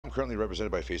currently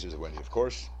represented by Faces of Wendy, of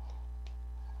course.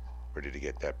 Ready to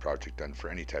get that project done for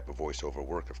any type of voiceover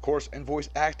work, of course, and voice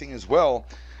acting as well.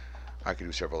 I can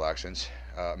do several accents,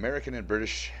 American and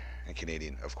British and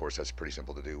Canadian. Of course, that's pretty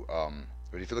simple to do.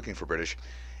 But if you're looking for British,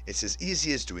 it's as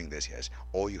easy as doing this. Yes,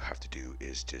 all you have to do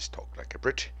is just talk like a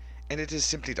Brit, and it is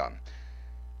simply done.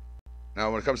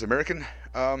 Now, when it comes to American,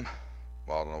 well,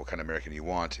 I don't know what kind of American you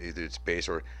want. Either it's bass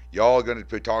or y'all gonna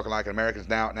be talking like Americans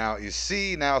now. Now, you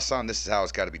see, now, son, this is how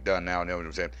it's got to be done. Now, you know what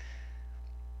I'm saying?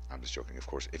 I'm just joking, of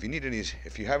course. If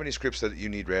you have any scripts that you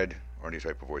need read or any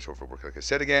type of voiceover work, like I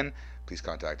said again, please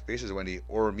contact Faces of Wendy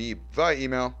or me via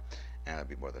email, and I'd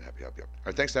be more than happy to help you out. All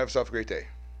right, thanks, and have yourself a great day.